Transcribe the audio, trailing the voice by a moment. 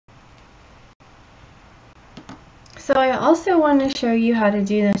So I also want to show you how to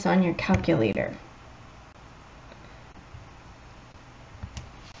do this on your calculator.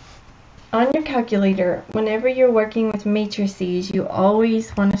 On your calculator, whenever you're working with matrices, you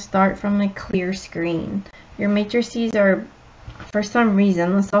always want to start from a clear screen. Your matrices are, for some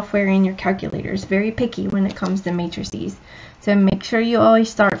reason, the software in your calculator is very picky when it comes to matrices. So make sure you always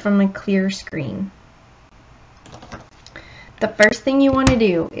start from a clear screen. The first thing you want to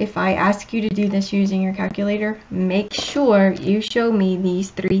do, if I ask you to do this using your calculator, make sure you show me these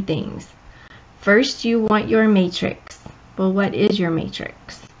three things. First, you want your matrix. Well, what is your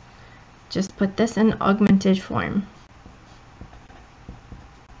matrix? Just put this in augmented form.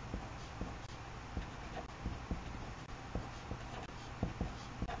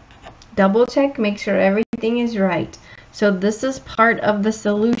 Double check, make sure everything is right. So this is part of the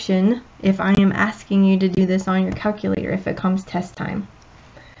solution if I am asking you to do this on your calculator if it comes test time.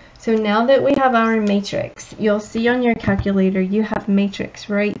 So now that we have our matrix, you'll see on your calculator you have matrix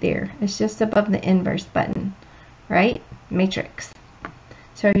right there. It's just above the inverse button, right? Matrix.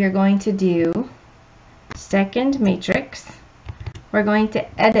 So you're going to do second matrix. We're going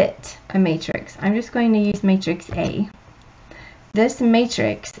to edit a matrix. I'm just going to use matrix A. This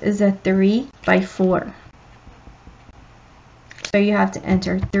matrix is a 3 by 4. So you have to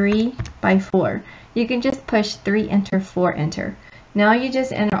enter 3 by 4. You can just push 3 enter, 4 enter. Now you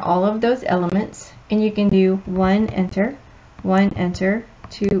just enter all of those elements and you can do 1 enter, 1 enter,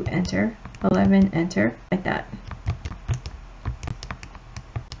 2 enter, 11 enter, like that.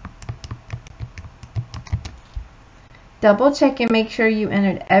 Double check and make sure you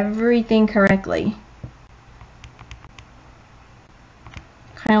entered everything correctly.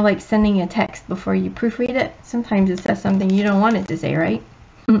 Kind of like sending a text before you proofread it. Sometimes it says something you don't want it to say, right?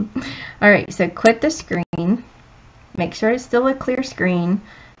 Alright, so quit the screen. Make sure it's still a clear screen.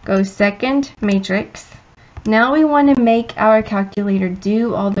 Go second matrix. Now we want to make our calculator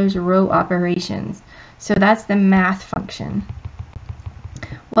do all those row operations. So that's the math function.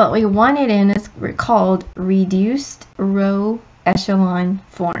 What we want it in is called reduced row echelon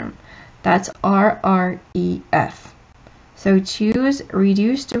form. That's RREF. So choose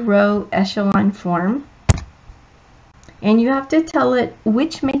reduced row echelon form. And you have to tell it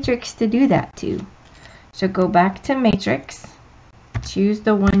which matrix to do that to. So go back to matrix. Choose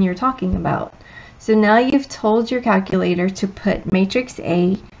the one you're talking about. So now you've told your calculator to put matrix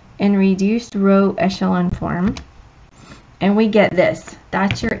A in reduced row echelon form. And we get this.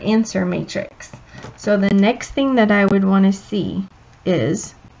 That's your answer matrix. So the next thing that I would want to see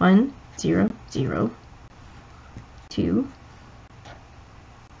is 1, 0, 0, 2,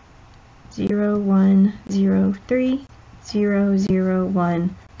 0, 1, 0, 3, 0, 0,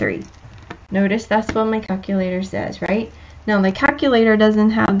 1, 3. Notice that's what my calculator says, right? Now the calculator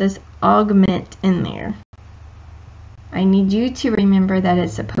doesn't have this augment in there. I need you to remember that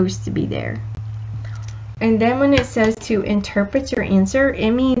it's supposed to be there. And then when it says to interpret your answer,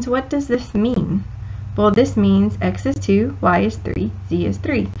 it means, what does this mean? Well, this means x is 2, y is 3, z is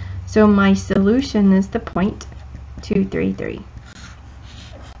 3. So my solution is the point 2, 3, 3.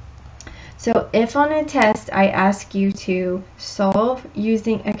 So if on a test I ask you to solve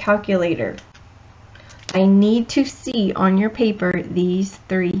using a calculator, I need to see on your paper these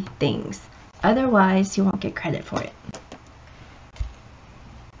three things. Otherwise, you won't get credit for it.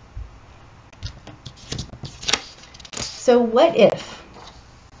 So what if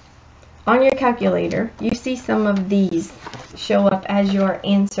on your calculator you see some of these show up as your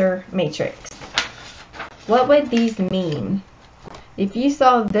answer matrix? What would these mean? If you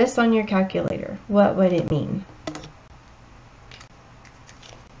saw this on your calculator, what would it mean?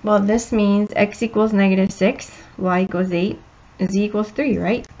 Well, this means x equals -6, y equals 8, z equals 3,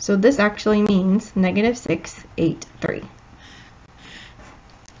 right? So this actually means -6, 8, 3.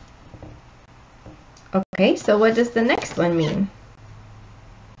 Okay, so what does the next one mean?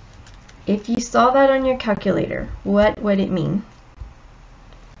 If you saw that on your calculator, what would it mean?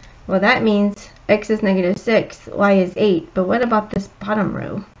 Well, that means x is -6, y is 8, but what about this bottom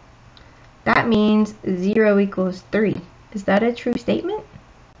row? That means 0 equals 3. Is that a true statement?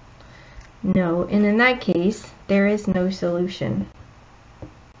 No, and in that case, there is no solution.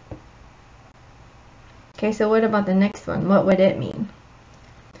 Okay, so what about the next one? What would it mean?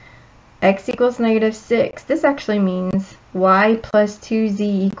 X equals -6. This actually means y plus 2z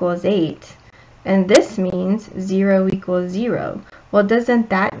equals 8. And this means 0 equals 0. Well, doesn't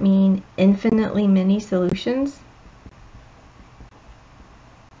that mean infinitely many solutions?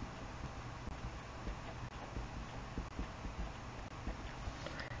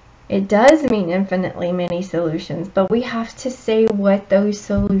 It does mean infinitely many solutions, but we have to say what those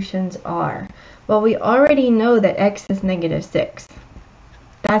solutions are. Well, we already know that x is -6.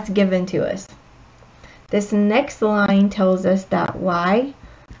 That's given to us. This next line tells us that y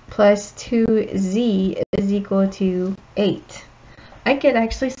plus 2z is equal to 8. I could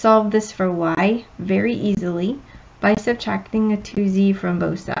actually solve this for y very easily by subtracting a 2z from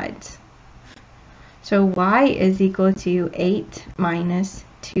both sides. So y is equal to 8 minus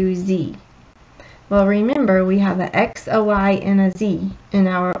 2z. Well, remember we have an x, a y, and a z in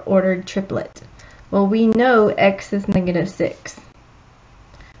our ordered triplet. Well, we know x is -6.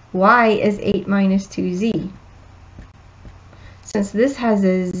 Y is 8 minus 2z. Since this has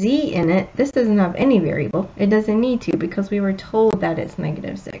a z in it, this doesn't have any variable. It doesn't need to because we were told that it's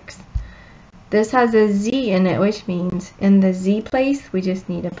 -6. This has a z in it, which means in the z place, we just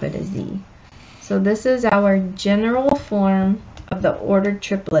need to put a z. So this is our general form of the ordered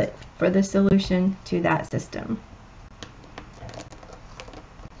triplet for the solution to that system.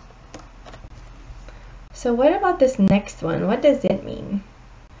 So what about this next one? What does it mean?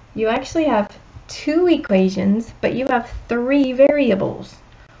 You actually have 2 equations, but you have 3 variables.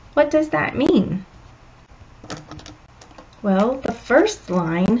 What does that mean? Well, the first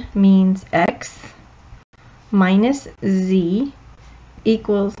line means x minus z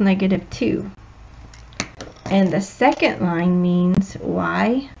equals -2. And the second line means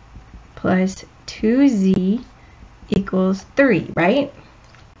y plus 2z equals 3, right?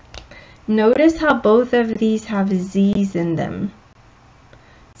 Notice how both of these have z's in them.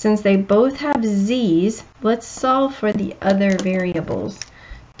 Since they both have z's, let's solve for the other variables.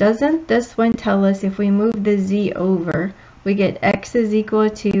 Doesn't this one tell us if we move the z over, we get x is equal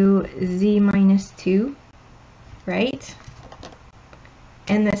to z minus 2, right?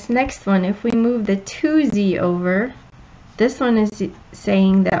 And this next one, if we move the 2z over, this one is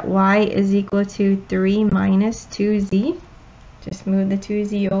saying that y is equal to 3 minus 2z. Just move the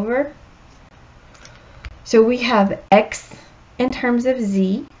 2z over. So we have x in terms of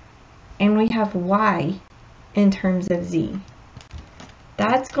z, and we have y in terms of z.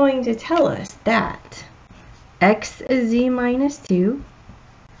 That's going to tell us that x is z minus 2,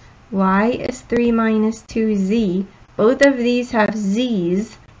 y is 3 minus 2z. Both of these have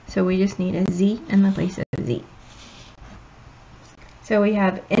z's, so we just need a z in the place of z. So we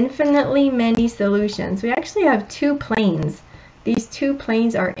have infinitely many solutions. We actually have 2 planes. These 2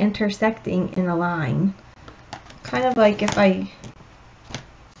 planes are intersecting in a line. Kind of like if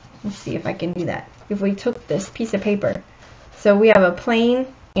let's see if I can do that. If we took this piece of paper, so we have a plane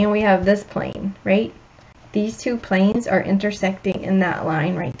and we have this plane, right? These 2 planes are intersecting in that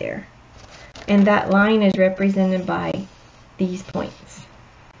line right there. And that line is represented by these points.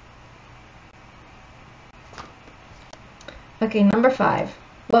 Okay, number 5.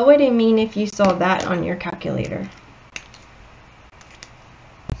 What would it mean if you saw that on your calculator?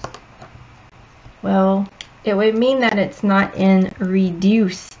 Well, it would mean that it's not in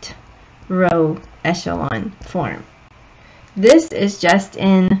reduced row echelon form. This is just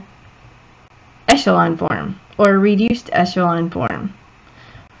in echelon form or reduced echelon form.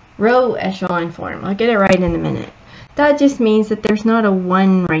 Row echelon form. I'll get it right in a minute. That just means that there's not a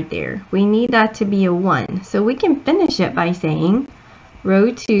 1 right there. We need that to be a 1. So we can finish it by saying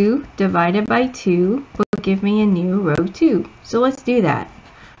row 2 divided by 2 will give me a new row 2. So let's do that.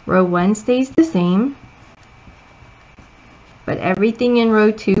 Row 1 stays the same, but everything in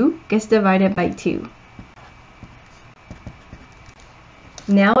row 2 gets divided by 2.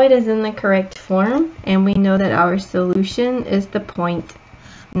 Now it is in the correct form, and we know that our solution is the point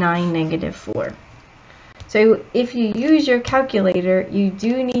 9, -4. So if you use your calculator, you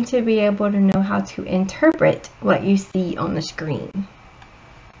do need to be able to know how to interpret what you see on the screen.